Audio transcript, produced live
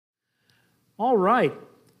All right.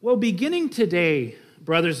 Well, beginning today,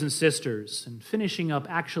 brothers and sisters, and finishing up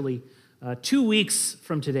actually 2 weeks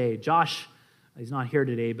from today. Josh, he's not here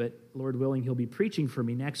today, but Lord willing, he'll be preaching for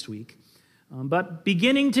me next week. But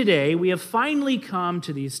beginning today, we have finally come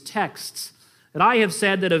to these texts that I have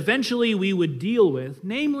said that eventually we would deal with,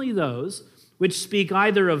 namely those which speak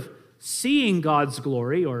either of seeing God's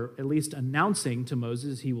glory, or at least announcing to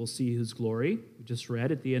Moses he will see his glory, we just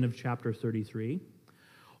read at the end of chapter 33,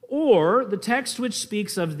 or the text which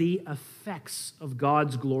speaks of the effects of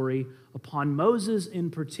God's glory upon Moses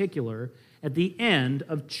in particular at the end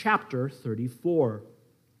of chapter 34.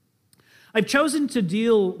 I've chosen to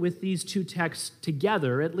deal with these two texts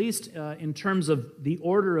together, at least in terms of the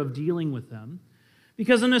order of dealing with them,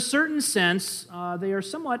 because in a certain sense, they are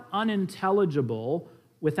somewhat unintelligible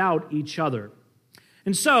without each other.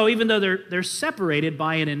 And so, even though they're separated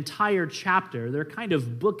by an entire chapter, they're kind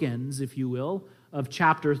of bookends, if you will, of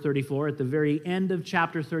chapter 34, at the very end of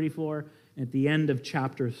chapter 34, at the end of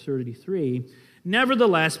chapter 33.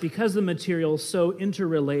 Nevertheless, because the material is so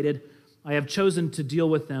interrelated, I have chosen to deal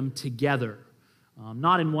with them together,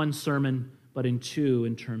 not in one sermon, but in two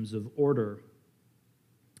in terms of order.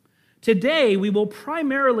 Today, we will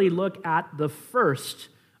primarily look at the first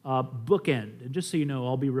bookend. And just so you know,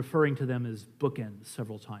 I'll be referring to them as bookends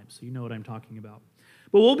several times, so you know what I'm talking about.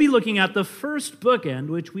 But we'll be looking at the first bookend,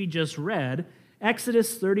 which we just read,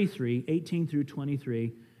 Exodus 33, 18 through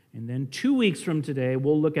 23. And then 2 weeks from today,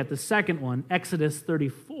 we'll look at the second one, Exodus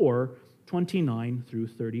 34, 29 through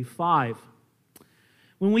 35.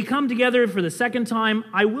 When we come together for the second time,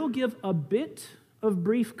 I will give a bit of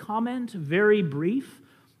brief comment, very brief,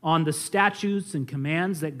 on the statutes and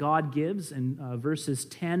commands that God gives in verses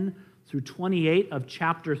 10 through 28 of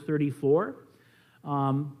chapter 34.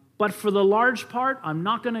 But for the large part, I'm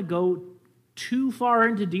not going to go too far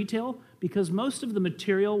into detail because most of the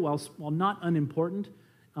material, while not unimportant,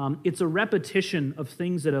 it's a repetition of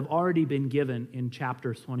things that have already been given in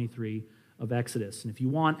chapter 23 of Exodus. And if you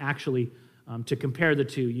want actually to compare the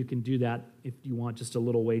two, you can do that if you want just a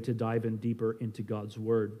little way to dive in deeper into God's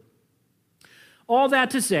Word. All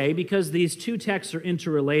that to say, because these two texts are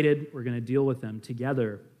interrelated, we're going to deal with them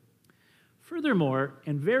together. Furthermore,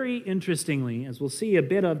 and very interestingly, as we'll see a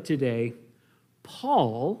bit of today,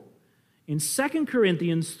 Paul, in 2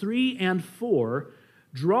 Corinthians 3 and 4,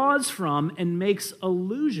 draws from and makes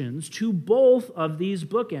allusions to both of these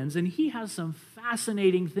bookends, and he has some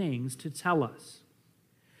fascinating things to tell us.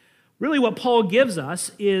 Really, what Paul gives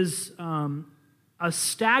us is a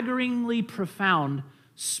staggeringly profound,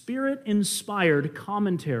 Spirit-inspired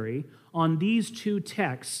commentary on these two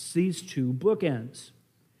texts, these two bookends.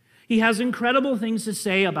 He has incredible things to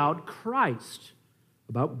say about Christ,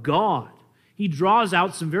 about God. He draws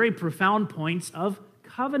out some very profound points of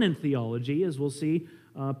covenant theology, as we'll see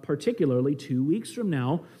particularly 2 weeks from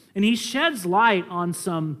now. And he sheds light on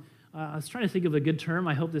some, I was trying to think of a good term,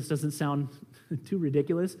 I hope this doesn't sound too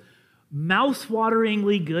ridiculous,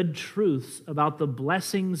 mouth-wateringly good truths about the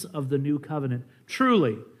blessings of the new covenant.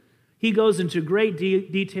 Truly, he goes into great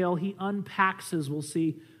detail. He unpacks, as we'll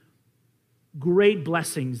see, great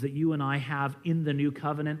blessings that you and I have in the new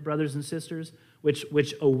covenant, brothers and sisters,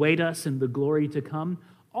 which await us in the glory to come.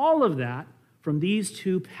 All of that from these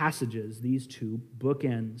two passages, these two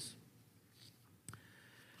bookends.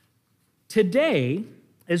 Today,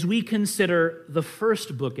 as we consider the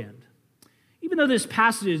first bookend, even though this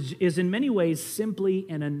passage is in many ways simply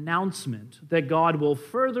an announcement that God will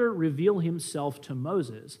further reveal himself to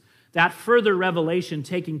Moses, that further revelation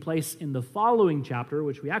taking place in the following chapter,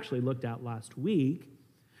 which we actually looked at last week,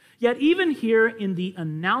 yet even here in the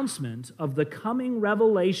announcement of the coming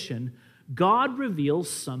revelation, God reveals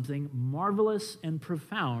something marvelous and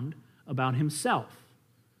profound about himself,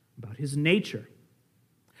 about his nature.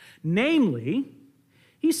 Namely,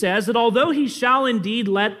 he says that although he shall indeed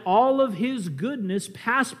let all of his goodness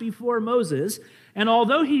pass before Moses, and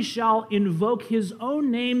although he shall invoke his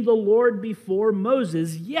own name, the Lord, before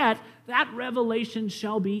Moses, yet that revelation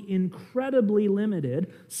shall be incredibly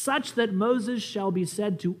limited, such that Moses shall be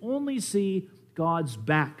said to only see God's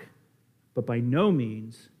back, but by no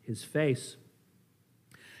means his face.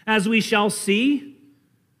 As we shall see,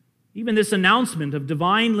 even this announcement of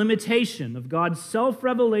divine limitation of God's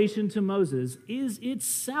self-revelation to Moses is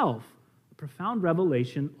itself a profound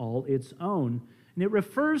revelation all its own. And it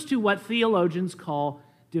refers to what theologians call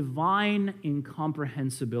divine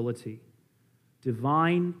incomprehensibility.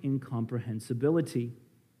 Divine incomprehensibility.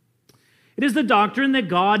 It is the doctrine that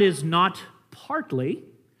God is not partly,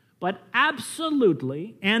 but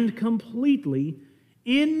absolutely and completely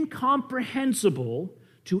incomprehensible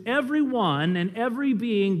to everyone and every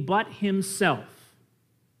being but himself.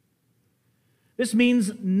 This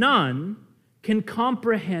means none can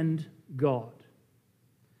comprehend God.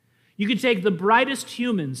 You could take the brightest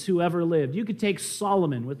humans who ever lived. You could take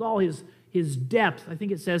Solomon with all his depth. I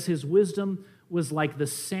think it says his wisdom was like the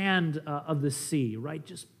sand of the sea, right?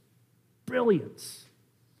 Just brilliance.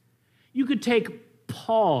 You could take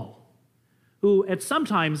Paul, who at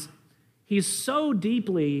sometimes he's so deep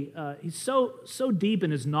in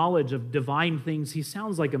his knowledge of divine things, he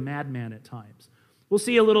sounds like a madman at times. We'll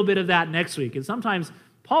see a little bit of that next week. And sometimes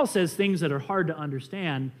Paul says things that are hard to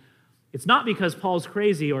understand. It's not because Paul's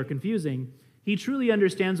crazy or confusing. He truly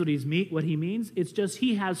understands what he means. It's just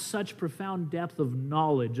he has such profound depth of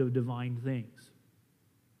knowledge of divine things.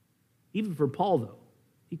 Even for Paul, though,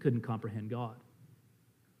 he couldn't comprehend God.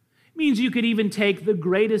 It means you could even take the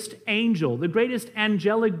greatest angel, the greatest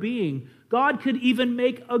angelic being. God could even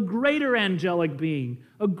make a greater angelic being,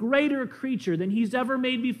 a greater creature than he's ever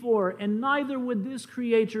made before, and neither would this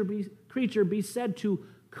creature be said to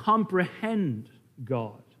comprehend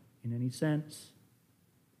God in any sense.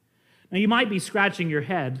 Now, you might be scratching your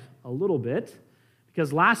head a little bit,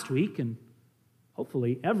 because last week, and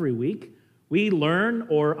hopefully every week, we learn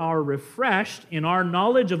or are refreshed in our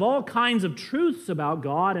knowledge of all kinds of truths about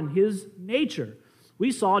God and his nature.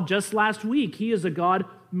 We saw just last week, he is a God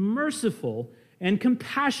merciful and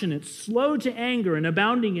compassionate, slow to anger, and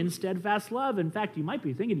abounding in steadfast love. In fact, you might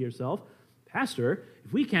be thinking to yourself, Pastor,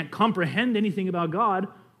 if we can't comprehend anything about God,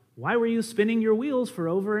 why were you spinning your wheels for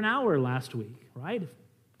over an hour last week, right? If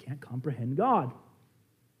you can't comprehend God.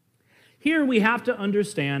 Here we have to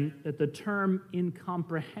understand that the term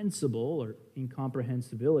incomprehensible or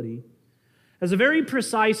incomprehensibility has a very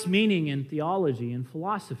precise meaning in theology and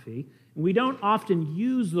philosophy, and we don't often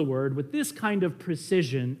use the word with this kind of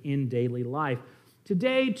precision in daily life.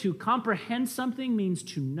 Today, to comprehend something means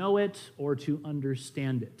to know it or to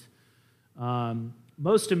understand it.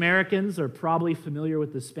 Most Americans are probably familiar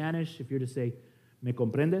with the Spanish. If you're to say, ¿me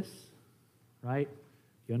comprendes? Right?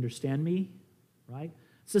 You understand me? Right?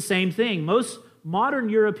 It's the same thing. Most modern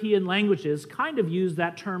European languages kind of use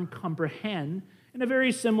that term comprehend in a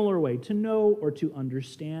very similar way, to know or to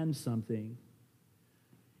understand something.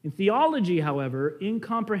 In theology, however,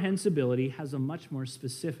 incomprehensibility has a much more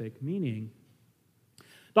specific meaning.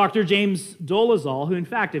 Dr. James Dolezal, who in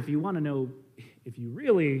fact, if you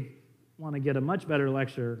really want to get a much better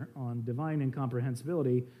lecture on divine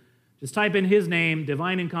incomprehensibility, just type in his name,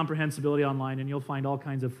 Divine Incomprehensibility, online, and you'll find all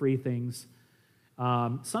kinds of free things.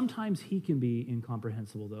 Sometimes he can be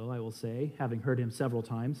incomprehensible, though, I will say, having heard him several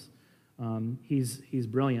times. He's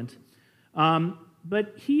brilliant.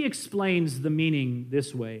 But he explains the meaning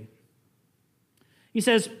this way. He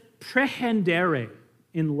says, prehendere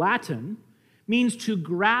in Latin means to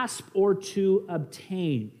grasp or to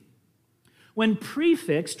obtain. When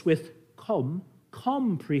prefixed with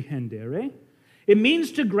comprehendere, it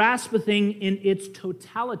means to grasp a thing in its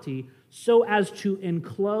totality so as to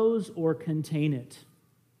enclose or contain it.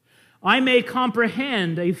 I may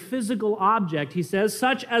comprehend a physical object, he says,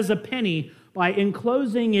 such as a penny, by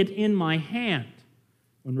enclosing it in my hand.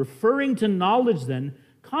 When referring to knowledge, then,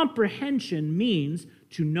 comprehension means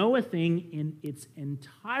to know a thing in its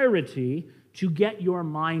entirety, to get your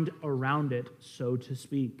mind around it, so to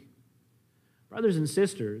speak. Brothers and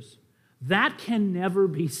sisters, that can never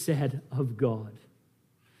be said of God.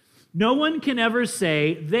 No one can ever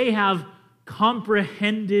say they have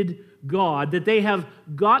comprehended God, that they have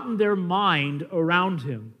gotten their mind around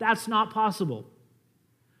him. That's not possible.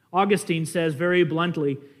 Augustine says very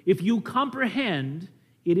bluntly, if you comprehend,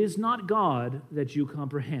 it is not God that you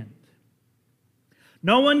comprehend.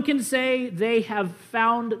 No one can say they have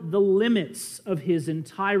found the limits of his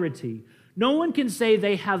entirety. No one can say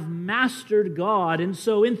they have mastered God. And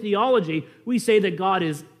so in theology, we say that God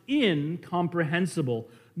is incomprehensible,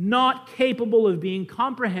 not capable of being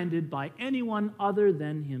comprehended by anyone other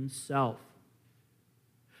than himself.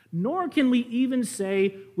 Nor can we even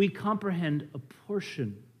say we comprehend a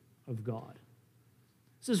portion of God.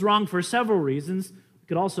 This is wrong for several reasons. We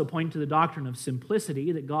could also point to the doctrine of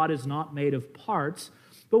simplicity, that God is not made of parts.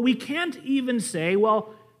 But we can't even say,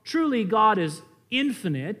 well, truly God is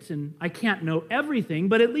infinite and I can't know everything,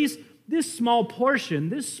 but at least this small portion,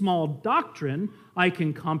 this small doctrine, I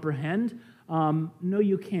can comprehend. No,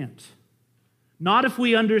 you can't. Not if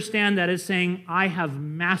we understand that as saying, I have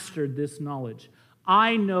mastered this knowledge.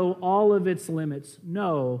 I know all of its limits.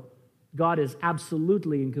 No, God is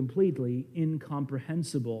absolutely and completely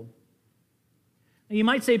incomprehensible. Now you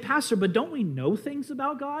might say, Pastor, but don't we know things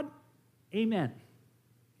about God? Amen.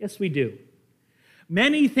 Yes, we do.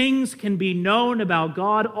 Many things can be known about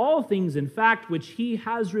God, all things, in fact, which he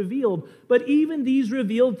has revealed. But even these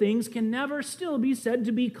revealed things can never still be said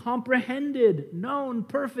to be comprehended, known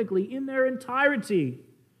perfectly in their entirety.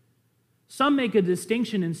 Some make a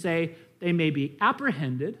distinction and say they may be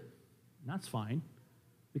apprehended. That's fine.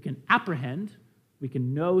 We can apprehend. We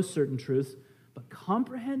can know certain truths. But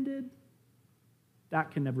comprehended,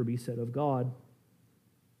 that can never be said of God.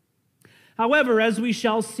 However, as we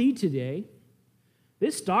shall see today,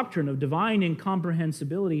 this doctrine of divine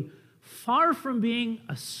incomprehensibility, far from being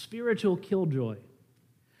a spiritual killjoy,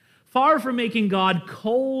 far from making God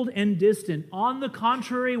cold and distant, on the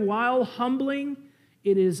contrary, while humbling,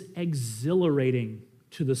 it is exhilarating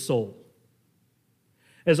to the soul.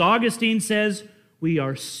 As Augustine says, we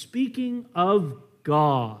are speaking of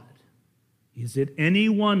God. Is it any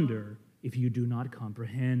wonder if you do not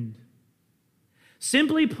comprehend?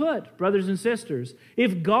 Simply put, brothers and sisters,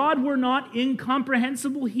 if God were not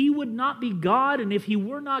incomprehensible, he would not be God, and if he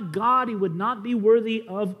were not God, he would not be worthy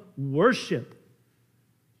of worship.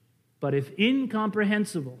 But if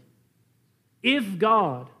incomprehensible, if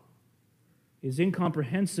God, his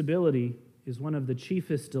incomprehensibility is one of the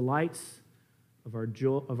chiefest delights of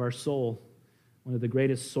our soul, one of the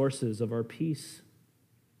greatest sources of our peace.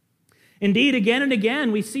 Indeed, again and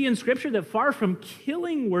again, we see in Scripture that far from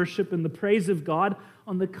killing worship and the praise of God,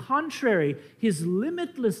 on the contrary, his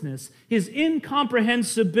limitlessness, his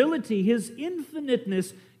incomprehensibility, his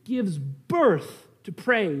infiniteness gives birth to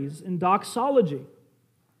praise and doxology.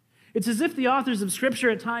 It's as if the authors of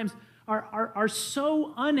Scripture at times are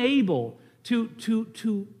so unable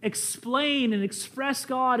to explain and express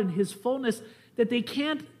God and his fullness that they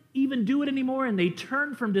can't even do it anymore, and they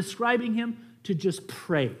turn from describing him to just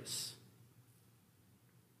praise.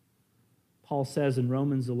 Paul says in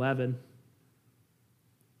Romans 11,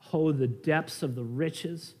 oh, the depths of the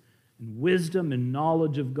riches and wisdom and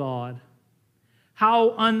knowledge of God.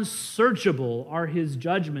 How unsearchable are his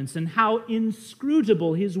judgments and how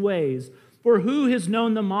inscrutable his ways. For who has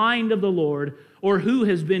known the mind of the Lord, or who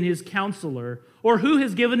has been his counselor, or who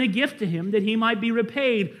has given a gift to him that he might be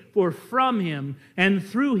repaid? For from him and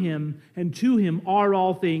through him and to him are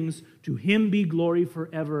all things. To him be glory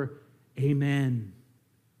forever. Amen.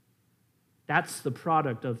 That's the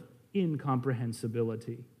product of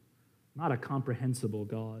incomprehensibility, not a comprehensible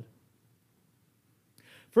God.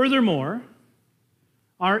 Furthermore,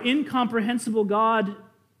 our incomprehensible God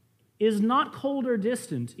is not cold or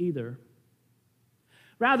distant either.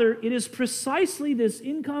 Rather, it is precisely this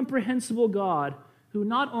incomprehensible God who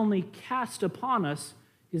not only cast upon us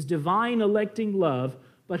his divine electing love,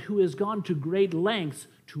 but who has gone to great lengths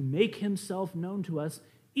to make himself known to us,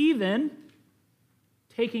 even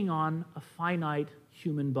taking on a finite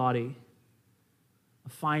human body, a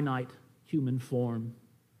finite human form,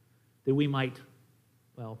 that we might,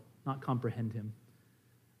 not comprehend him,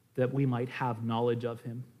 that we might have knowledge of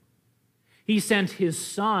him. He sent his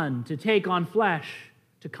Son to take on flesh,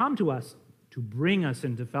 to come to us, to bring us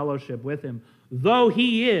into fellowship with him, though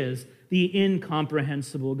he is the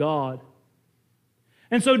incomprehensible God.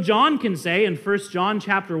 And so John can say in 1 John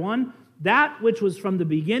chapter 1, that which was from the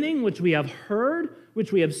beginning, which we have heard,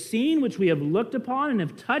 which we have seen, which we have looked upon and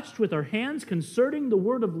have touched with our hands concerning the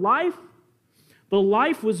word of life. The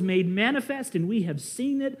life was made manifest, and we have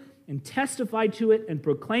seen it and testified to it and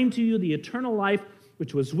proclaimed to you the eternal life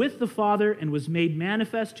which was with the Father and was made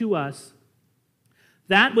manifest to us.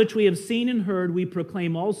 That which we have seen and heard we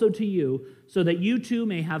proclaim also to you, so that you too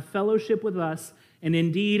may have fellowship with us. And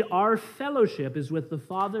indeed, our fellowship is with the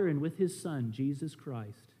Father and with his Son, Jesus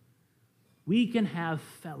Christ. We can have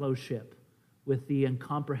fellowship with the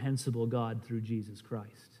incomprehensible God through Jesus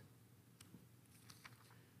Christ.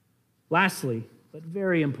 Lastly, but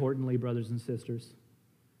very importantly, brothers and sisters,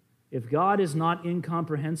 if God is not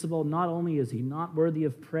incomprehensible, not only is he not worthy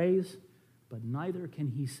of praise, but neither can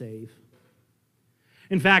he save.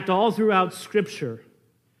 In fact, all throughout Scripture,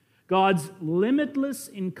 God's limitless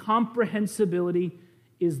incomprehensibility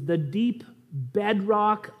is the deep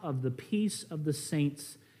bedrock of the peace of the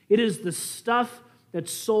saints. It is the stuff that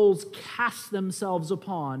souls cast themselves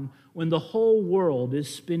upon when the whole world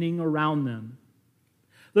is spinning around them.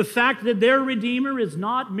 The fact that their Redeemer is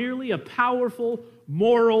not merely a powerful,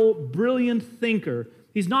 moral, brilliant thinker.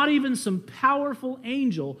 He's not even some powerful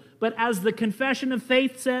angel, but as the Confession of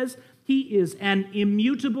Faith says, he is an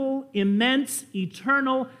immutable, immense,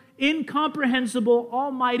 eternal, incomprehensible,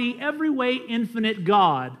 almighty, every way infinite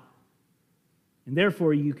God. And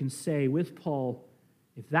therefore you can say with Paul,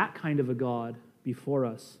 if that kind of a God before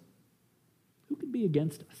us, who could be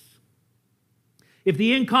against us? If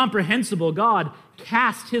the incomprehensible God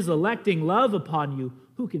cast his electing love upon you,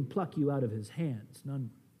 who can pluck you out of his hands?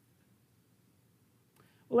 None.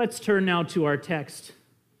 Well, let's turn now to our text,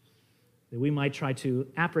 that we might try to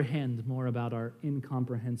apprehend more about our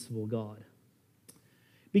incomprehensible God.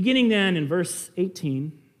 Beginning then in verse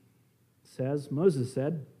 18, says, Moses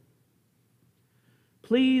said,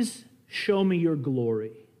 "Please show me your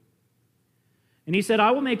glory." And he said,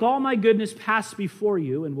 "I will make all my goodness pass before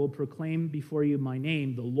you and will proclaim before you my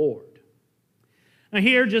name, the Lord." Now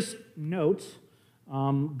here, just note,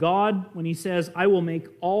 God, when he says, "I will make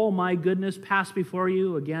all my goodness pass before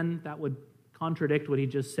you," again, that would contradict what he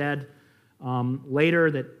just said later,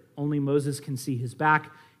 that only Moses can see his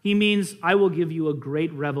back. He means, "I will give you a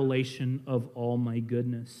great revelation of all my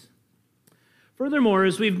goodness." Furthermore,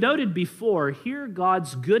 as we've noted before, here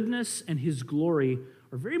God's goodness and his glory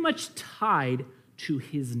are very much tied to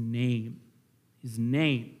his name. His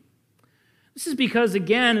name. This is because,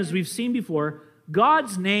 again, as we've seen before,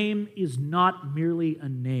 God's name is not merely a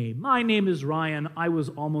name. My name is Ryan. I was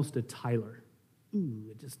almost a Tyler.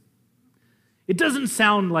 Ooh, it doesn't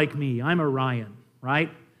sound like me. I'm a Ryan,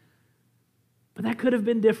 right? But that could have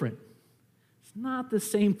been different. It's not the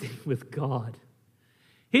same thing with God.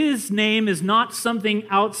 His name is not something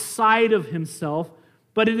outside of himself,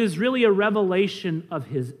 but it is really a revelation of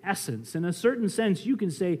his essence. In a certain sense, you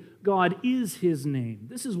can say God is his name.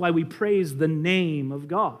 This is why we praise the name of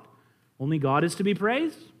God. Only God is to be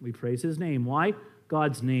praised. We praise his name. Why?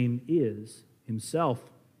 God's name is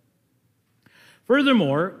himself.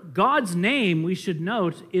 Furthermore, God's name, we should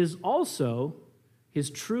note, is also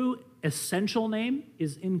his true essential name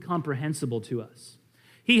is incomprehensible to us.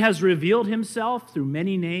 He has revealed himself through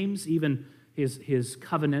many names, even his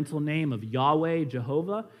covenantal name of Yahweh,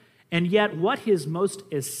 Jehovah, and yet what his most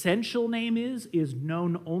essential name is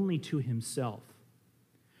known only to himself.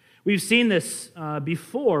 We've seen this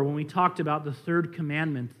before when we talked about the third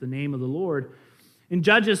commandment, the name of the Lord. In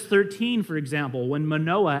Judges 13, for example, when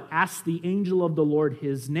Manoah asked the angel of the Lord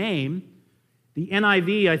his name, the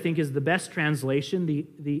NIV, I think, is the best translation.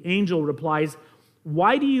 The angel replies,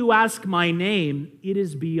 "Why do you ask my name? It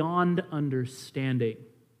is beyond understanding."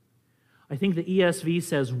 I think the ESV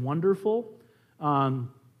says wonderful.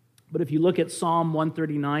 But if you look at Psalm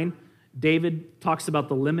 139, David talks about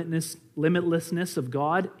the limitlessness of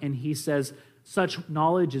God, and he says, "Such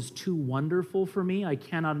knowledge is too wonderful for me. I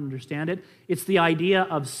cannot understand it." It's the idea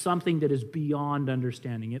of something that is beyond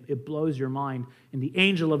understanding. It blows your mind. And the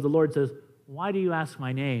angel of the Lord says, "Why do you ask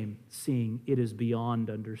my name, seeing it is beyond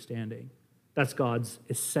understanding?" That's God's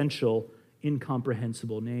essential,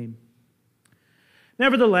 incomprehensible name.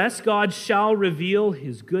 Nevertheless, God shall reveal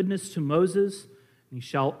his goodness to Moses, and he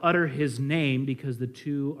shall utter his name, because the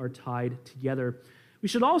two are tied together. We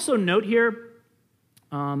should also note here,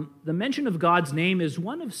 the mention of God's name is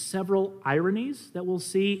one of several ironies that we'll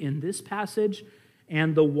see in this passage,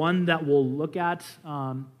 and the one that we'll look at.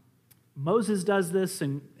 Moses does this,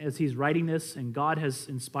 and as he's writing this, and God has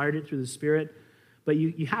inspired it through the Spirit, but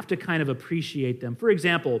you have to kind of appreciate them. For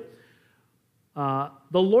example, the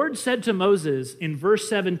Lord said to Moses in verse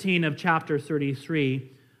 17 of chapter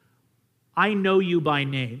 33, "I know you by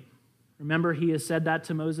name." Remember, he has said that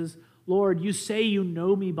to Moses. "Lord, you say you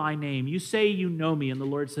know me by name. You say you know me." And the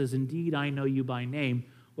Lord says, "Indeed, I know you by name."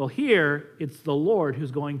 Well, here, it's the Lord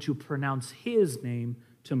who's going to pronounce his name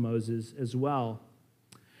to Moses as well.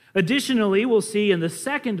 Additionally, we'll see in the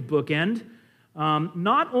second bookend,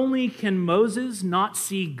 not only can Moses not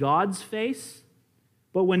see God's face,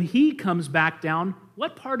 but when he comes back down,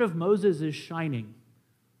 what part of Moses is shining?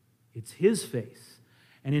 It's his face.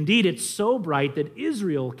 And indeed, it's so bright that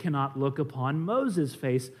Israel cannot look upon Moses'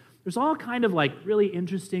 face. There's all kind of like really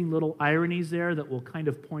interesting little ironies there that we'll kind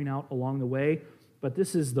of point out along the way, but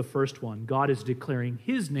this is the first one. God is declaring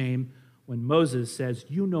his name when Moses says,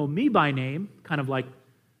 "You know me by name," kind of like,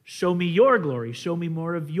 "Show me your glory, show me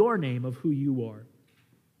more of your name, of who you are."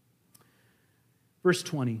 Verse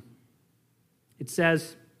 20, it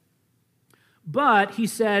says, "But he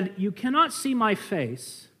said, you cannot see my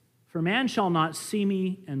face, for man shall not see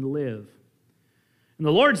me and live. And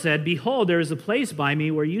the Lord said, behold, there is a place by me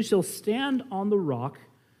where you shall stand on the rock,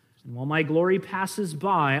 and while my glory passes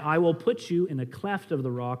by, I will put you in a cleft of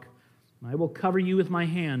the rock, and I will cover you with my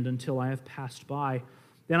hand until I have passed by.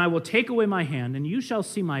 Then I will take away my hand, and you shall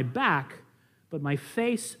see my back, but my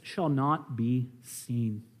face shall not be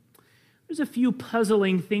seen." There's a few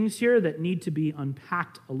puzzling things here that need to be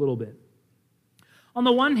unpacked a little bit. On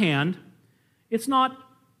the one hand, it's not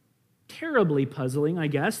terribly puzzling, I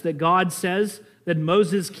guess, that God says that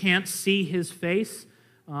Moses can't see his face,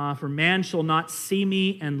 for man shall not see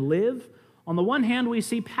me and live. On the one hand, we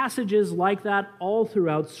see passages like that all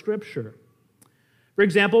throughout Scripture. For For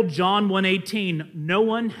example, John 1:18, no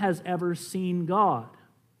one has ever seen God.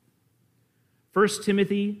 1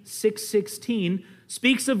 Timothy 6:16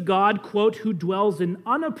 speaks of God, quote, who dwells in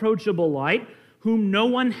unapproachable light, whom no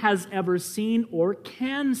one has ever seen or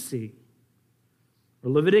can see. Or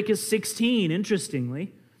Leviticus 16,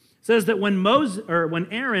 interestingly, says that when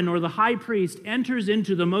Aaron or the high priest enters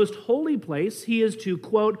into the most holy place, he is to,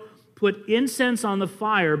 quote, put incense on the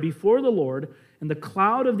fire before the Lord, and the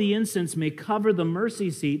cloud of the incense may cover the mercy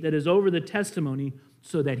seat that is over the testimony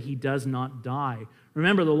so that he does not die.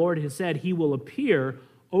 Remember, the Lord has said he will appear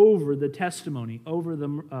over the testimony, over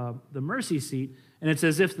the mercy seat, and it's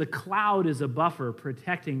as if the cloud is a buffer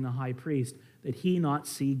protecting the high priest, that he not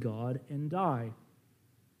see God and die.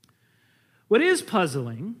 What is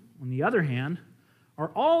puzzling, on the other hand, are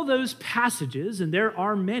all those passages, and there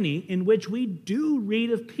are many, in which we do read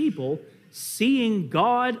of people seeing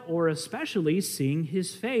God or especially seeing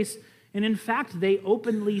his face, and in fact, they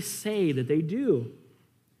openly say that they do.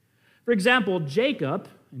 For example, Jacob,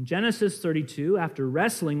 in Genesis 32, after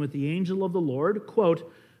wrestling with the angel of the Lord, quote,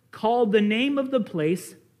 called the name of the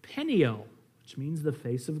place Peniel, which means the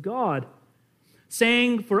face of God,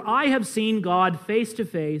 saying, for I have seen God face to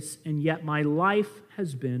face, and yet my life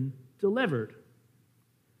has been delivered.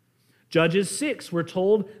 Judges 6, we're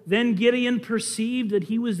told, then Gideon perceived that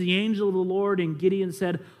he was the angel of the Lord, and Gideon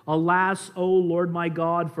said, alas, O Lord my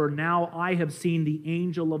God, for now I have seen the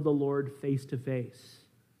angel of the Lord face to face.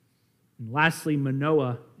 And lastly,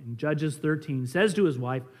 Manoah in Judges 13 says to his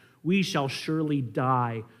wife, we shall surely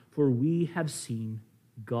die, for we have seen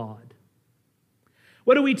God.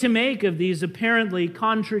 What are we to make of these apparently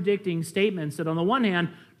contradicting statements that on the one hand,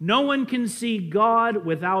 no one can see God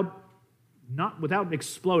without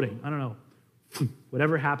exploding? I don't know,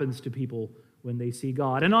 whatever happens to people when they see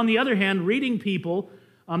God. And on the other hand, reading people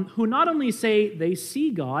who not only say they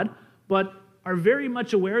see God, but are very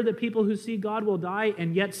much aware that people who see God will die,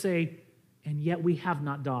 and yet say, and yet we have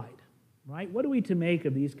not died, right? What are we to make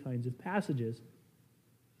of these kinds of passages?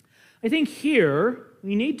 I think here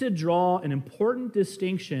we need to draw an important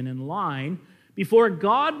distinction in line before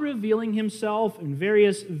God revealing himself in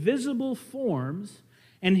various visible forms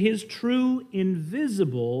and his true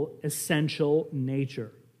invisible essential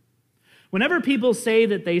nature. Whenever people say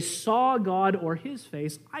that they saw God or his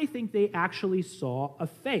face, I think they actually saw a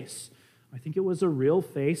face. I think it was a real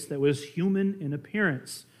face that was human in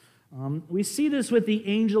appearance. We see this with the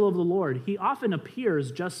angel of the Lord. He often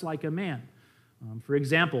appears just like a man. For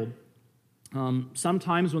example,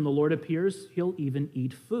 sometimes when the Lord appears, he'll even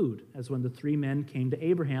eat food, as when the 3 men came to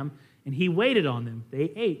Abraham and he waited on them.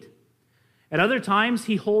 They ate. At other times,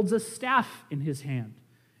 he holds a staff in his hand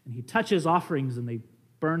and he touches offerings and they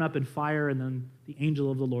burn up in fire, and then the angel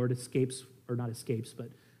of the Lord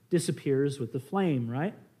disappears with the flame,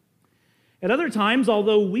 right? At other times,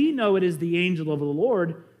 although we know it is the angel of the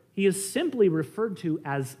Lord, he is simply referred to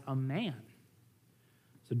as a man.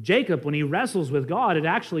 So Jacob, when he wrestles with God, it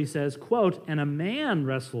actually says, quote, and a man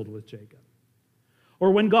wrestled with Jacob.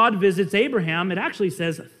 Or when God visits Abraham, it actually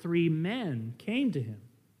says 3 men came to him.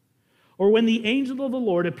 Or when the angel of the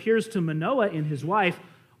Lord appears to Manoah and his wife,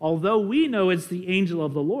 although we know it's the angel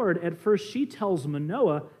of the Lord, at first she tells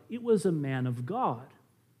Manoah it was a man of God.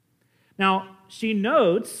 Now, she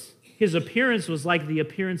notes his appearance was like the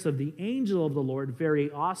appearance of the angel of the Lord,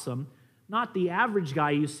 very awesome, not the average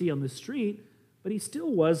guy you see on the street, but he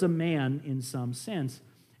still was a man in some sense.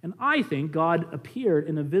 And I think God appeared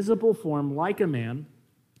in a visible form like a man,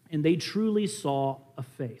 and they truly saw a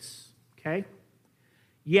face, okay?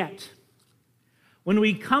 Yet, when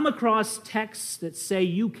we come across texts that say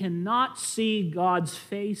you cannot see God's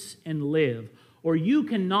face and live, or you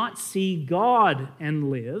cannot see God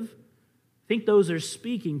and live, I think those are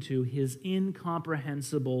speaking to his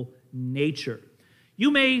incomprehensible nature.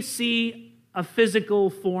 You may see a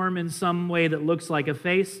physical form in some way that looks like a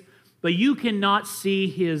face, but you cannot see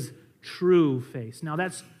his true face. Now,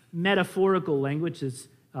 that's metaphorical language. It's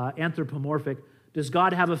anthropomorphic. Does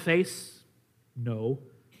God have a face? No.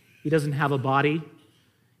 He doesn't have a body.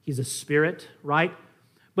 He's a spirit, right?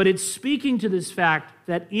 But it's speaking to this fact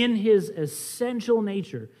that in his essential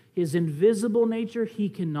nature, his invisible nature, he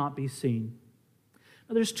cannot be seen.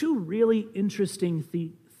 Now, there's 2 really interesting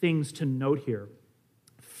things to note here.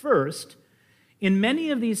 First, in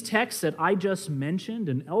many of these texts that I just mentioned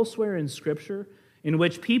and elsewhere in Scripture, in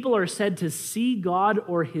which people are said to see God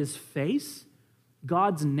or his face,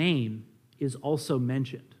 God's name is also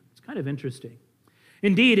mentioned. It's kind of interesting.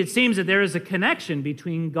 Indeed, it seems that there is a connection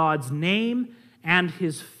between God's name and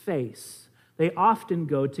his face. They often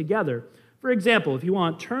go together. For example, if you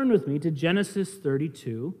want, turn with me to Genesis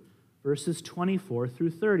 32, verses 24 through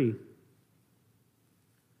 30.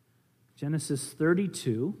 Genesis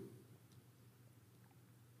 32.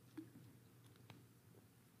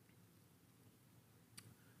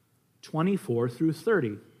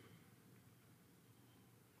 (24-30).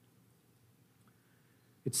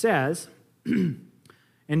 It says,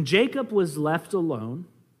 "And Jacob was left alone,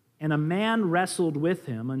 and a man wrestled with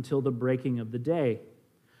him until the breaking of the day.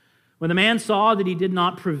 When the man saw that he did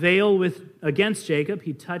not prevail against Jacob,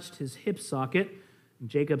 he touched his hip socket, and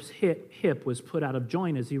Jacob's hip was put out of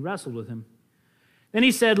joint as he wrestled with him. Then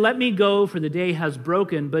he said, 'Let me go, for the day has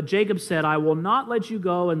broken.' But Jacob said, 'I will not let you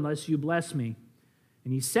go unless you bless me.'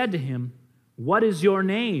 And he said to him, 'What is your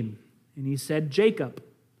name?' And he said, 'Jacob.'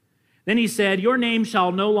 Then he said, 'Your name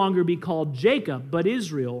shall no longer be called Jacob, but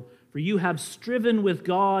Israel, for you have striven with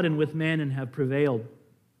God and with men and have prevailed.'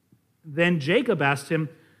 Then Jacob asked him,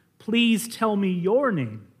 'Please tell me your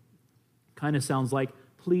name.'" Kind of sounds like,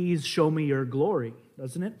 "Please show me your glory,"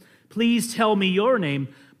 doesn't it? "Please tell me your name."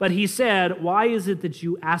 But he said, "Why is it that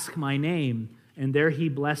you ask my name?" And there he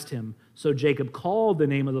blessed him. So Jacob called the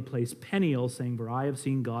name of the place Peniel, saying, "For I have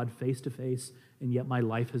seen God face to face, and yet my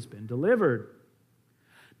life has been delivered."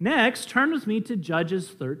 Next, turn with me to Judges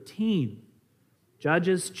 13.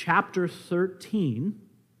 Judges chapter 13,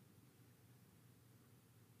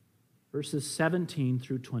 verses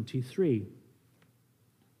 17-23.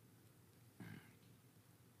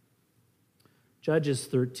 Judges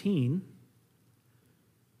 13,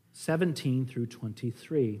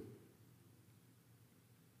 17-23.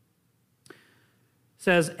 It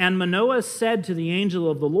says, "And Manoah said to the angel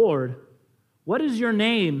of the Lord, 'What is your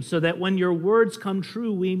name, so that when your words come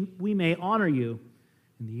true, we may honor you?'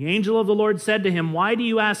 And the angel of the Lord said to him, 'Why do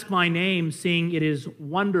you ask my name, seeing it is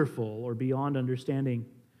wonderful,' or beyond understanding?"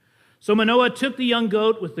 So Manoah took the young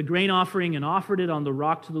goat with the grain offering and offered it on the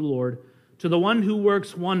rock to the Lord, to the one who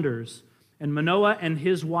works wonders. And Manoah and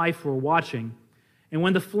his wife were watching. And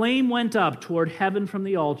when the flame went up toward heaven from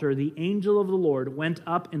the altar, the angel of the Lord went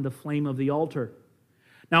up in the flame of the altar.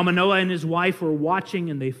 Now Manoah and his wife were watching,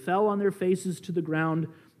 and they fell on their faces to the ground.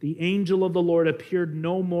 The angel of the Lord appeared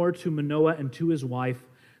no more to Manoah and to his wife.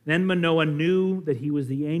 Then Manoah knew that he was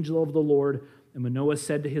the angel of the Lord. And Manoah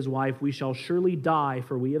said to his wife, "We shall surely die,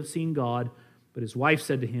 for we have seen God." But his wife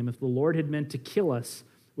said to him, "If the Lord had meant to kill us,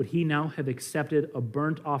 would he now have accepted a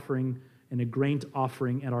burnt offering and a grain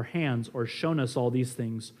offering at our hands, or shown us all these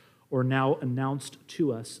things, or now announced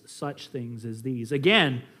to us such things as these?"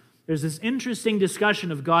 Again, there's this interesting discussion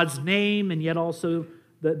of God's name, and yet also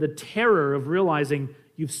the terror of realizing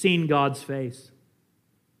you've seen God's face.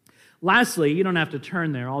 Lastly, you don't have to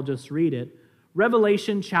turn there, I'll just read it.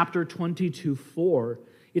 Revelation chapter 22:4.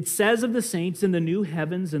 It says of the saints in the new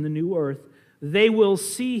heavens and the new earth, "They will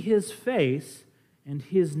see his face, and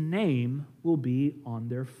his name will be on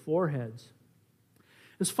their foreheads."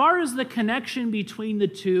 As far as the connection between the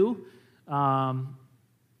two, I'm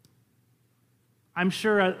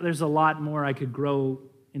sure there's a lot more I could grow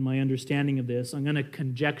in my understanding of this. I'm going to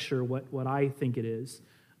conjecture what I think it is.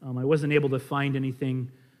 I wasn't able to find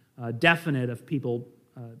anything definite of people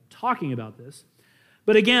talking about this.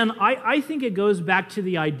 But again, I think it goes back to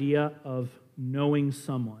the idea of knowing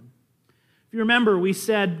someone. If you remember, we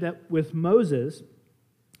said that with Moses,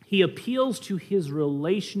 he appeals to his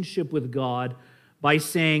relationship with God by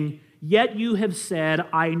saying, "Yet you have said,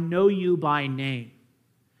 I know you by name."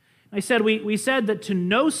 I said we said that to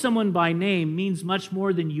know someone by name means much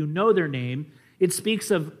more than you know their name. It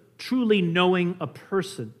speaks of truly knowing a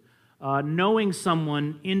person, knowing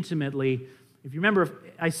someone intimately. If you remember,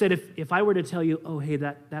 I said if I were to tell you, "Oh, hey,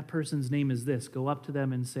 that person's name is this," go up to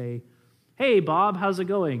them and say, "Hey, Bob, how's it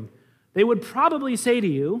going?" They would probably say to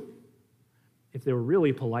you, if they were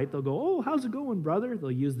really polite, they'll go, "Oh, how's it going, brother?"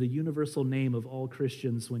 They'll use the universal name of all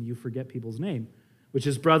Christians when you forget people's name, which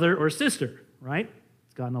is brother or sister, right?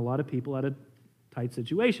 It's gotten a lot of people out of tight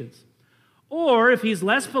situations. Or if he's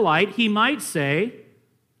less polite, he might say,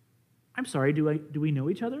 "I'm sorry, do we know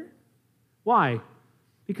each other?" Why?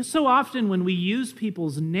 Because so often when we use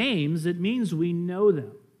people's names, it means we know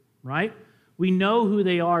them, right? We know who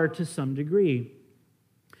they are to some degree.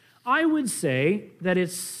 I would say that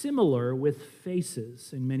it's similar with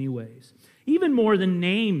faces in many ways. Even more than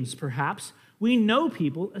names, perhaps, we know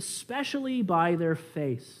people, especially by their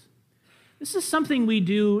face. This is something we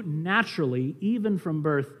do naturally, even from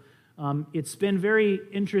birth. It's been very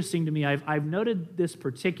interesting to me. I've noted this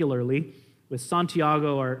particularly with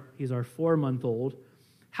Santiago, he's our 4-month-old,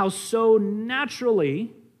 how so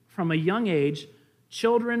naturally, from a young age,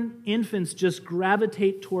 children, infants just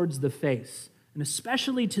gravitate towards the face, and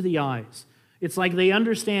especially to the eyes. It's like they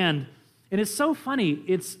understand, and it's so funny.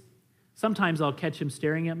 Sometimes I'll catch him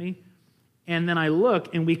staring at me, and then I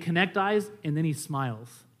look, and we connect eyes, and then he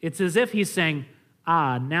smiles. It's as if he's saying,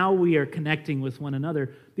 now we are connecting with one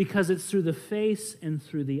another because it's through the face and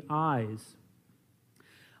through the eyes.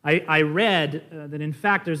 I read that, in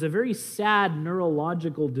fact, there's a very sad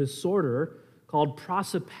neurological disorder called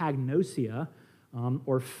prosopagnosia,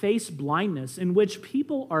 or face blindness, in which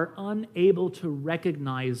people are unable to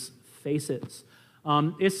recognize faces.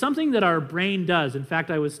 It's something that our brain does. In fact,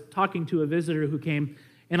 I was talking to a visitor who came,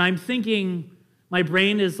 and I'm thinking, my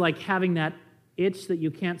brain is like having that itch that you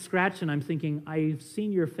can't scratch, and I'm thinking, I've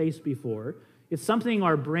seen your face before. It's something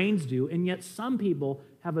our brains do, and yet some people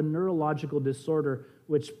have a neurological disorder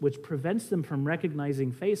which prevents them from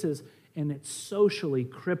recognizing faces, and it's socially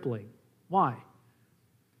crippling. Why?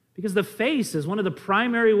 Because the face is one of the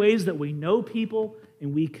primary ways that we know people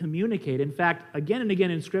and we communicate. In fact, again and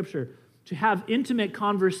again in Scripture, to have intimate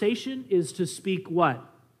conversation is to speak what?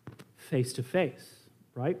 Face to face,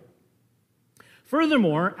 right?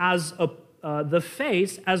 Furthermore, as the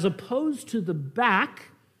face, as opposed to the back,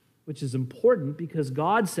 which is important because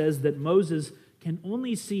God says that Moses can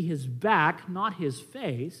only see his back, not his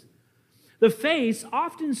face, the face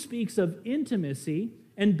often speaks of intimacy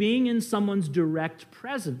and being in someone's direct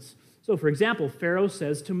presence. So, for example, Pharaoh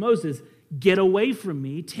says to Moses, "Get away from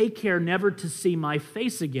me, take care never to see my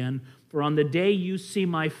face again, for on the day you see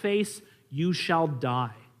my face, you shall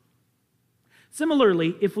die."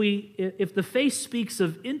 Similarly, if the face speaks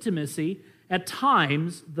of intimacy, at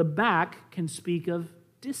times the back can speak of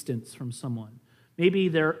distance from someone. Maybe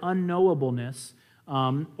their unknowableness,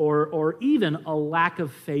 or even a lack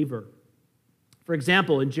of favor. For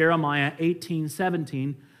example, in Jeremiah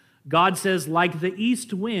 18:17, God says, "Like the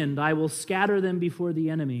east wind, I will scatter them before the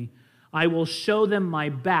enemy. I will show them my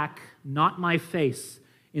back, not my face,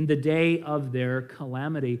 in the day of their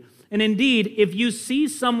calamity." And indeed, if you see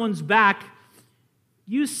someone's back,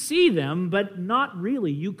 you see them, but not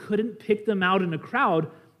really. You couldn't pick them out in a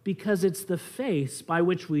crowd because it's the face by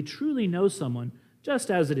which we truly know someone,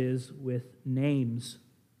 just as it is with names.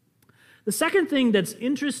 The second thing that's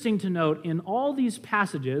interesting to note in all these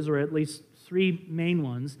passages, or at least three main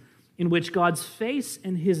ones, in which God's face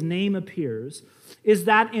and his name appears, is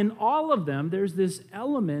that in all of them there's this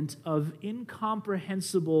element of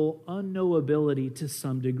incomprehensible unknowability to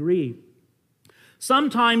some degree.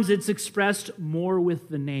 Sometimes it's expressed more with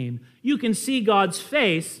the name. You can see God's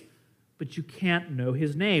face, but you can't know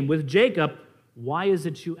his name. With Jacob, "Why is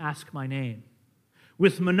it you ask my name?"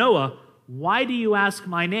 With Manoah, "Why do you ask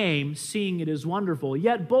my name, seeing it is wonderful?"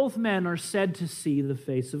 Yet both men are said to see the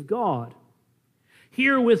face of God.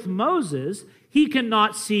 Here with Moses, he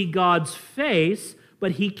cannot see God's face,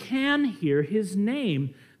 but he can hear his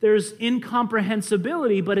name. There's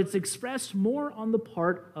incomprehensibility, but it's expressed more on the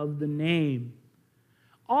part of the name.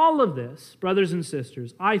 All of this, brothers and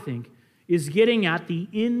sisters, I think, is getting at the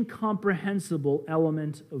incomprehensible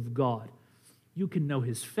element of God. You can know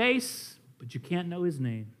his face, but you can't know his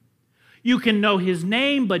name. You can know his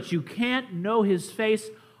name, but you can't know his face,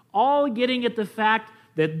 all getting at the fact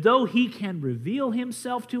that though he can reveal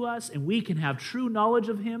himself to us and we can have true knowledge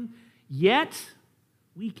of him, yet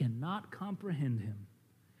we cannot comprehend him.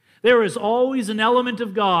 There is always an element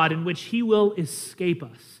of God in which he will escape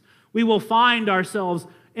us. We will find ourselves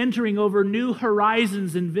entering over new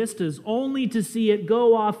horizons and vistas, only to see it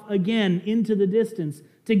go off again into the distance,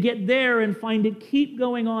 to get there and find it keep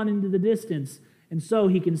going on into the distance. And so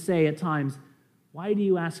he can say at times, "Why do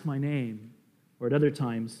you ask my name?" Or at other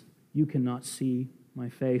times, "You cannot see my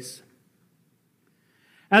face."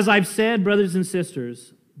 As I've said, brothers and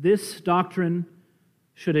sisters, this doctrine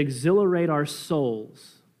should exhilarate our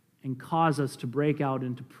souls and cause us to break out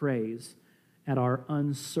into praise at our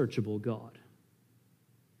unsearchable God.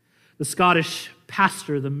 The Scottish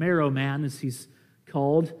pastor, the Marrow Man, as he's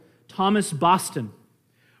called, Thomas Boston,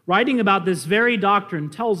 writing about this very doctrine,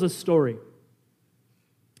 tells a story.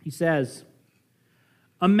 He says,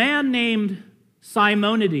 "A man named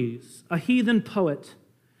Simonides, a heathen poet,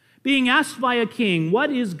 being asked by a king, 'What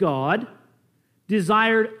is God?'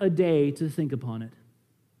 desired a day to think upon it.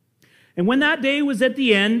 And when that day was at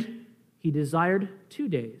the end, he desired 2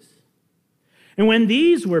 days. And when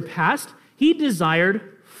these were past, he desired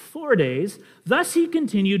 4 days. Thus he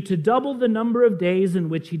continued to double the number of days in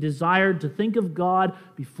which he desired to think of God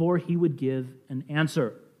before he would give an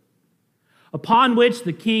answer. Upon which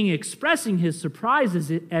the king, expressing his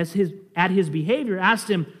surprise at his behavior, asked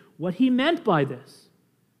him what he meant by this.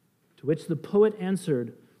 To which the poet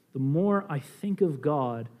answered, 'The more I think of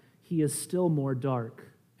God, he is still more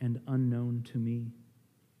dark and unknown to me.'"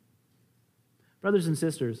 Brothers and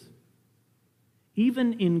sisters,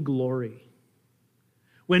 even in glory,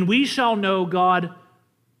 when we shall know God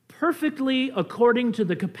perfectly according to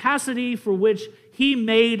the capacity for which he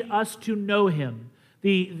made us to know him.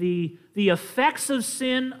 The effects of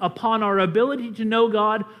sin upon our ability to know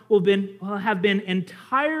God will have been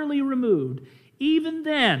entirely removed. Even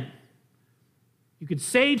then, you could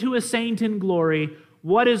say to a saint in glory,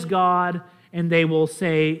 "What is God?" And they will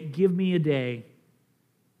say, "Give me a day."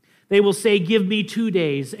 They will say, "Give me 2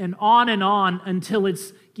 days," and on until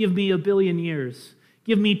it's, "Give me 1,000,000,000 years.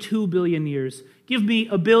 Give me 2,000,000,000 years. Give me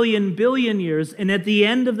 1,000,000,000,000 years." And at the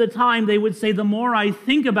end of the time, they would say, "The more I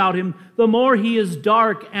think about him, the more he is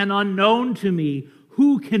dark and unknown to me.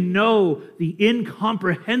 Who can know the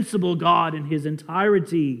incomprehensible God in his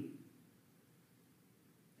entirety?"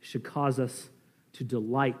 It should cause us to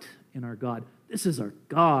delight in our God. This is our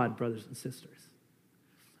God, brothers and sisters.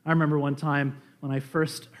 I remember one time when I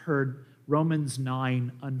first heard Romans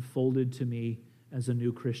 9 unfolded to me as a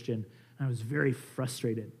new Christian, and I was very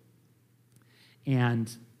frustrated.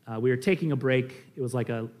 And we were taking a break. It was like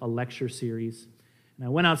a lecture series. And I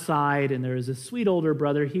went outside, and there was a sweet older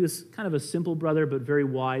brother. He was kind of a simple brother, but very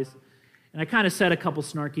wise. And I kind of said a couple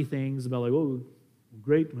snarky things about like, "Oh,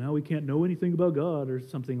 great, now we can't know anything about God," or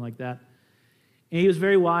something like that. And he was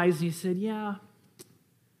very wise. He said, "Yeah,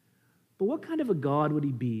 but what kind of a God would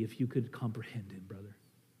he be if you could comprehend him, brother?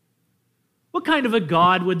 What kind of a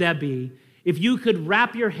God would that be if you could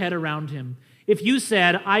wrap your head around him? If you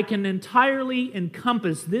said, I can entirely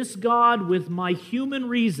encompass this God with my human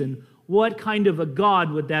reason, what kind of a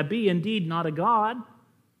God would that be? Indeed, not a God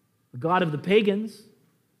of the pagans,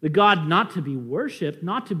 the God not to be worshipped,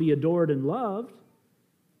 not to be adored and loved.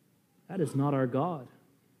 That is not our God.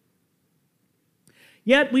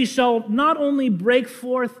 Yet we shall not only break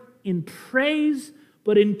forth in praise,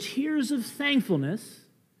 but in tears of thankfulness,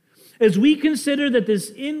 as we consider that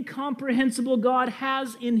this incomprehensible God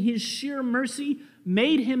has, in his sheer mercy,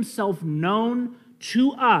 made himself known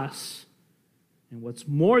to us. And what's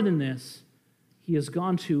more than this, he has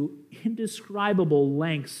gone to indescribable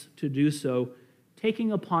lengths to do so,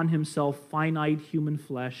 taking upon himself finite human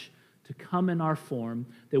flesh to come in our form,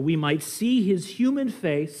 that we might see his human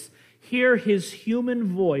face, hear his human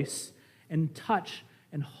voice, and touch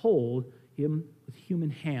and hold him with human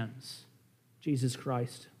hands, Jesus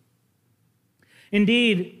Christ.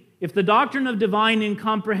 Indeed, if the doctrine of divine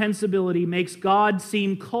incomprehensibility makes God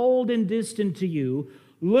seem cold and distant to you,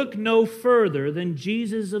 look no further than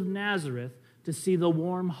Jesus of Nazareth to see the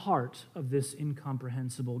warm heart of this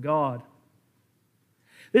incomprehensible God.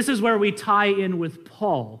 This is where we tie in with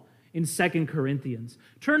Paul in 2 Corinthians.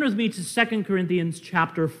 Turn with me to 2 Corinthians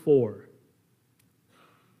chapter 4.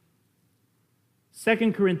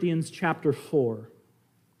 2 Corinthians chapter 4.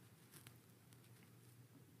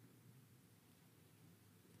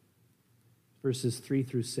 Verses 3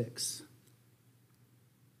 through 6.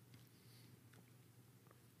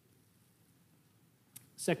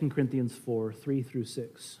 Second Corinthians 4, 3 through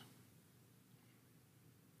 6.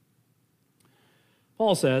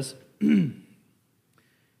 Paul says, "And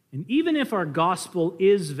even if our gospel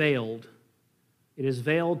is veiled, it is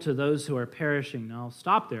veiled to those who are perishing." Now, I'll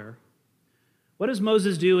stop there. What does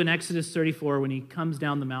Moses do in Exodus 34 when he comes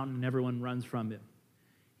down the mountain and everyone runs from him?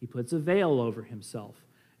 He puts a veil over himself.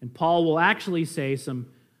 And Paul will actually say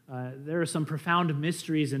there are some profound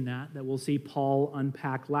mysteries in that we'll see Paul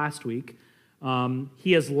unpack last week.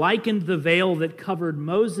 He has likened the veil that covered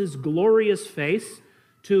Moses' glorious face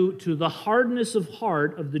to the hardness of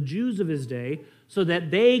heart of the Jews of his day, so that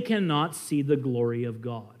they cannot see the glory of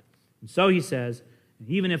God. And so he says,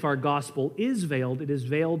 even if our gospel is veiled, it is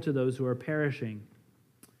veiled to those who are perishing.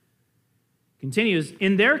 Continues,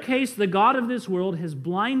 "In their case, the God of this world has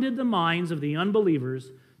blinded the minds of the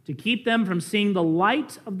unbelievers to keep them from seeing the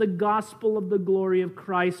light of the gospel of the glory of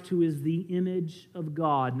Christ, who is the image of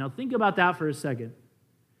God." Now think about that for a second.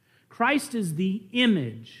 Christ is the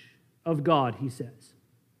image of God, he says.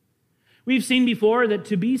 We've seen before that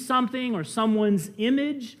to be something or someone's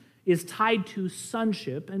image is tied to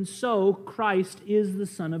sonship, and so Christ is the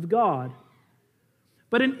Son of God.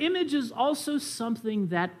 But an image is also something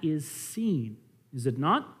that is seen, is it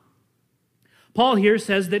not? Paul here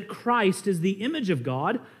says that Christ is the image of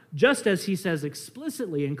God, just as he says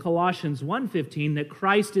explicitly in Colossians 1:15 that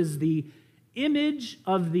Christ is the image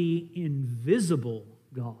of the invisible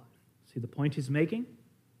God. See the point he's making?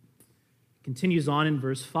 He continues on in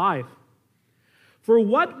verse 5. "For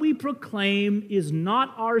what we proclaim is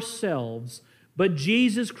not ourselves, but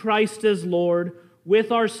Jesus Christ as Lord,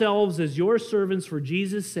 with ourselves as your servants for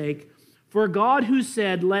Jesus' sake. For God, who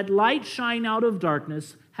said, 'Let light shine out of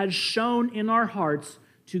darkness,' has shone in our hearts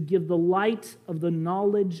to give the light of the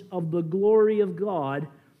knowledge of the glory of God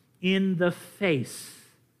in the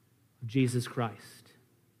face of Jesus Christ."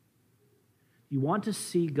 You want to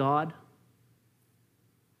see God?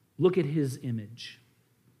 Look at his image.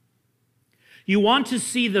 You want to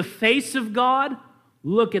see the face of God?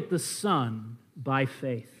 Look at the Son by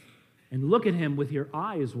faith. And look at him with your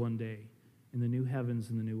eyes one day in the new heavens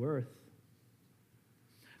and the new earth.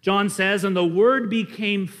 John says, "And the Word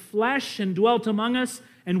became flesh and dwelt among us,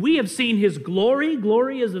 and we have seen his glory.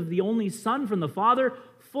 Glory as of the only Son from the Father,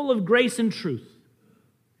 full of grace and truth."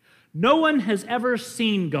 No one has ever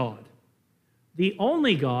seen God. The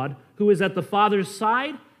only God who is at the Father's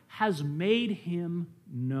side has made him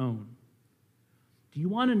known. Do you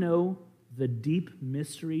want to know the deep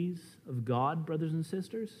mysteries of God, brothers and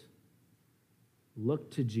sisters? Look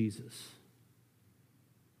to Jesus.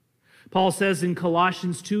 Paul says in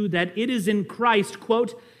Colossians 2 that it is in Christ,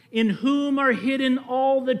 quote, "in whom are hidden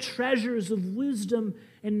all the treasures of wisdom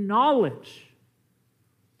and knowledge."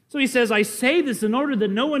 So he says, "I say this in order that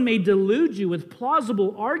no one may delude you with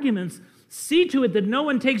plausible arguments. See to it that no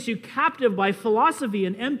one takes you captive by philosophy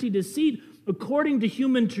and empty deceit, according to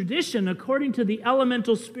human tradition, according to the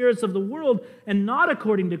elemental spirits of the world, and not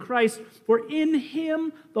according to Christ. For in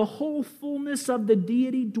him the whole fullness of the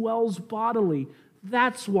deity dwells bodily."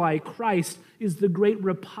 That's why Christ is the great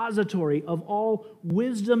repository of all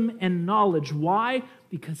wisdom and knowledge. Why?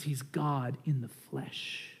 Because he's God in the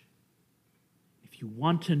flesh. If you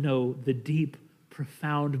want to know the deep,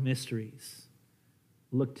 profound mysteries,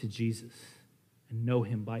 look to Jesus and know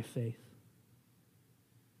him by faith.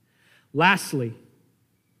 Lastly,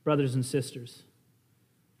 brothers and sisters,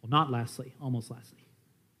 well, not lastly, almost lastly,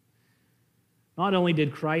 not only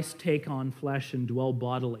did Christ take on flesh and dwell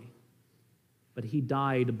bodily, but he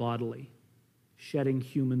died bodily, shedding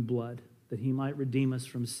human blood, that he might redeem us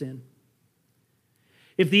from sin.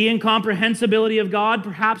 If the incomprehensibility of God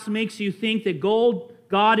perhaps makes you think that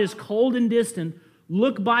God is cold and distant,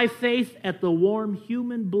 look by faith at the warm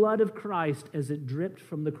human blood of Christ as it dripped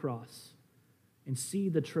from the cross, and see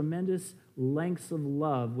the tremendous lengths of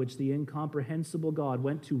love which the incomprehensible God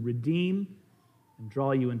went to redeem and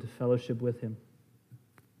draw you into fellowship with him.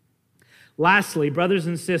 Lastly, brothers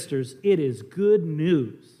and sisters, it is good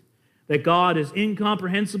news that God is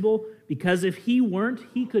incomprehensible, because if he weren't,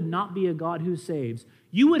 he could not be a God who saves.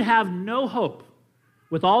 You would have no hope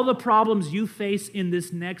with all the problems you face in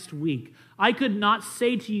this next week. I could not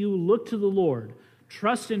say to you, look to the Lord,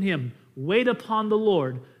 trust in him, wait upon the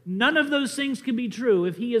Lord. None of those things can be true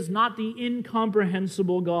if he is not the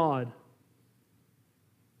incomprehensible God.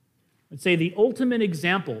 I'd say the ultimate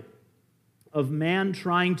example of man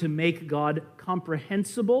trying to make God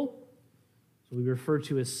comprehensible, so we refer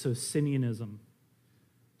to as Socinianism.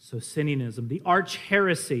 Socinianism, the arch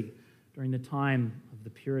heresy during the time of the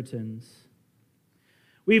Puritans.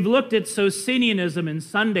 We've looked at Socinianism in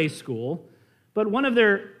Sunday school, but one of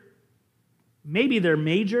maybe their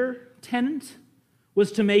major tenet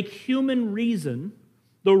was to make human reason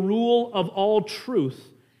the rule of all truth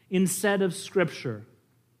instead of Scripture.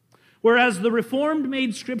 Whereas the Reformed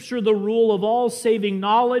made Scripture the rule of all saving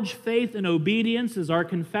knowledge, faith, and obedience, as our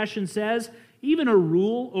confession says, even a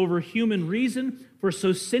rule over human reason, for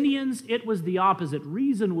Socinians it was the opposite.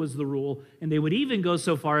 Reason was the rule, and they would even go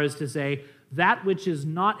so far as to say, that which is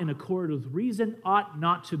not in accord with reason ought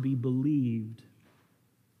not to be believed.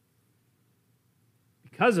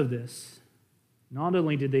 Because of this, not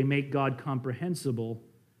only did they make God comprehensible,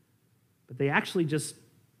 but they actually just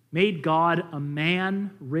made God a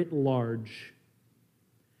man writ large.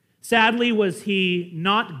 Sadly, was he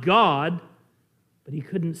not God, but he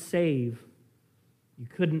couldn't save. You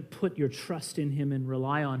couldn't put your trust in him and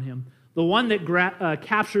rely on him. The one that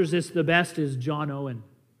captures this the best is John Owen.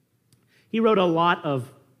 He wrote a lot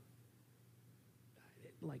of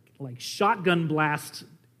like shotgun blast,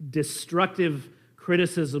 destructive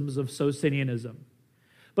criticisms of Socinianism.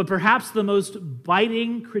 But perhaps the most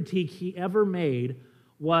biting critique he ever made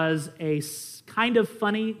was a kind of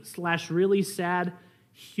funny / really sad,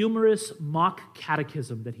 humorous mock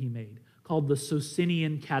catechism that he made called the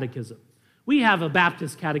Socinian Catechism. We have a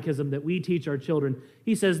Baptist catechism that we teach our children.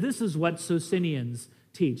 He says this is what Socinians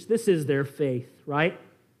teach. This is their faith, right?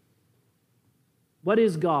 What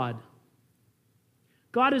is God?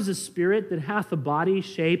 God is a spirit that hath a body,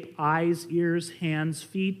 shape, eyes, ears, hands,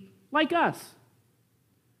 feet, like us.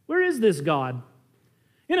 Where is this God?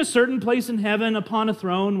 In a certain place in heaven, upon a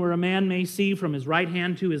throne where a man may see from his right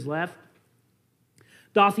hand to his left.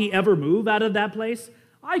 Doth he ever move out of that place?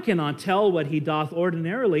 I cannot tell what he doth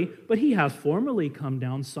ordinarily, but he hath formerly come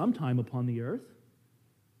down sometime upon the earth.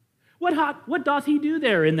 What doth he do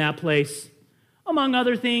there in that place? Among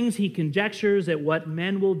other things, he conjectures at what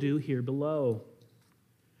men will do here below.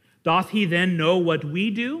 Doth he then know what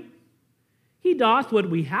we do? He doth what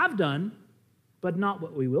we have done, but not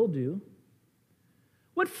what we will do.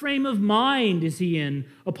 What frame of mind is he in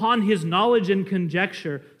upon his knowledge and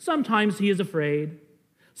conjecture? Sometimes he is afraid,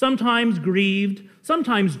 sometimes grieved,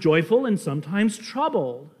 sometimes joyful, and sometimes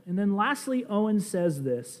troubled. And then lastly, Owen says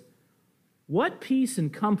this: what peace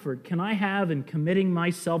and comfort can I have in committing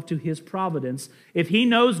myself to his providence if he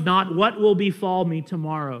knows not what will befall me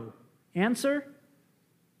tomorrow? Answer: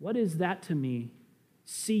 what is that to me?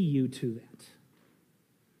 See you to that.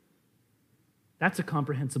 That's a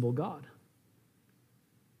comprehensible God.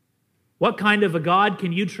 What kind of a God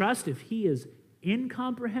can you trust if he is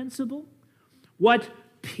incomprehensible? What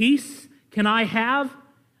peace can I have?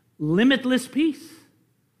 Limitless peace,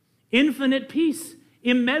 infinite peace,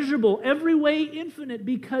 immeasurable, every way infinite,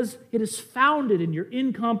 because it is founded in your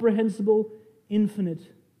incomprehensible, infinite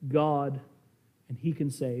God, and he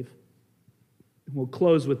can save. And we'll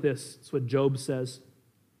close with this. It's what Job says.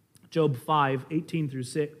 Job 5,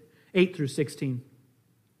 8 through 16.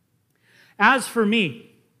 As for me,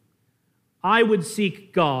 I would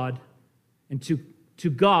seek God, and to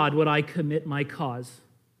God would I commit my cause,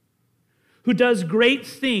 who does great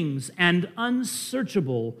things and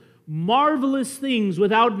unsearchable, marvelous things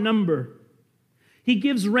without number. He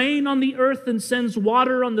gives rain on the earth and sends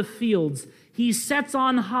water on the fields. He sets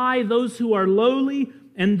on high those who are lowly,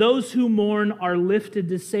 and those who mourn are lifted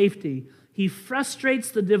to safety. He frustrates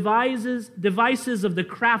the devices of the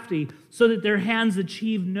crafty so that their hands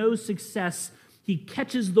achieve no success. He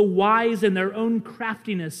catches the wise in their own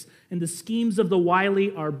craftiness, and the schemes of the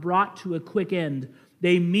wily are brought to a quick end.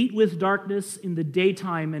 They meet with darkness in the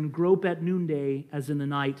daytime and grope at noonday as in the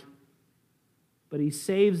night. But he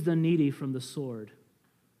saves the needy from the sword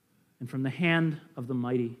and from the hand of the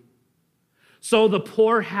mighty. So the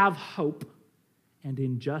poor have hope, and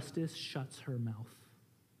injustice shuts her mouth.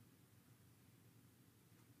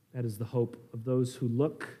 That is the hope of those who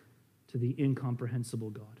look to the incomprehensible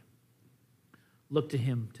God. Look to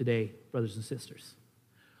him today, brothers and sisters.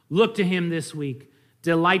 Look to him this week.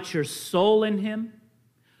 Delight your soul in him.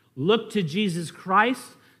 Look to Jesus Christ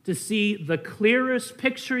to see the clearest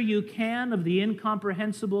picture you can of the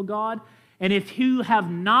incomprehensible God. And if you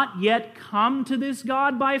have not yet come to this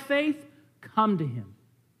God by faith, come to him.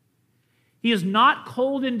 He is not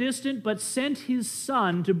cold and distant, but sent his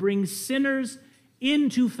Son to bring sinners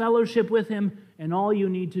into fellowship with him. And all you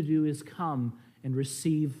need to do is come and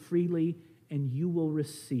receive freely, and you will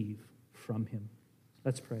receive from him.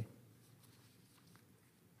 Let's pray.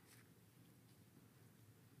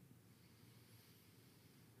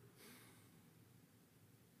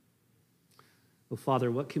 Oh,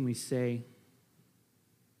 Father, what can we say?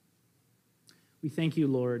 We thank you,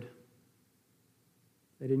 Lord,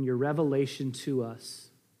 that in your revelation to us,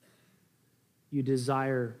 you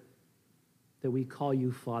desire that we call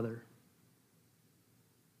you Father.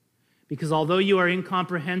 Because although you are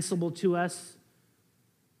incomprehensible to us,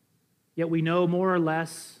 yet we know more or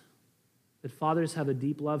less that fathers have a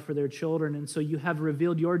deep love for their children, and so you have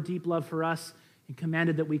revealed your deep love for us and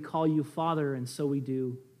commanded that we call you Father, and so we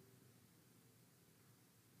do.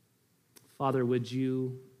 Father, would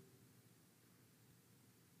you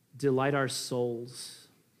delight our souls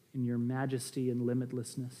in your majesty and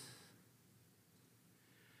limitlessness?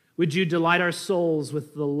 Would you delight our souls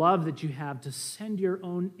with the love that you have to send your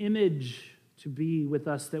own image to be with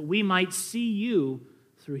us, that we might see you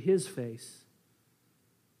through his face?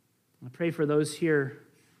 I pray for those here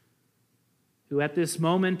who at this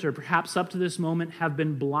moment, or perhaps up to this moment, have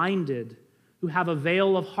been blinded, who have a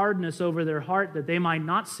veil of hardness over their heart that they might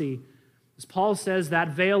not see. As Paul says, that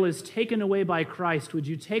veil is taken away by Christ. Would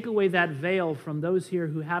you take away that veil from those here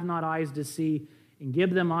who have not eyes to see, and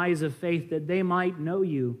give them eyes of faith that they might know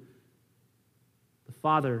you, the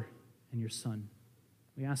Father and your Son?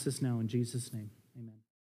 We ask this now in Jesus' name.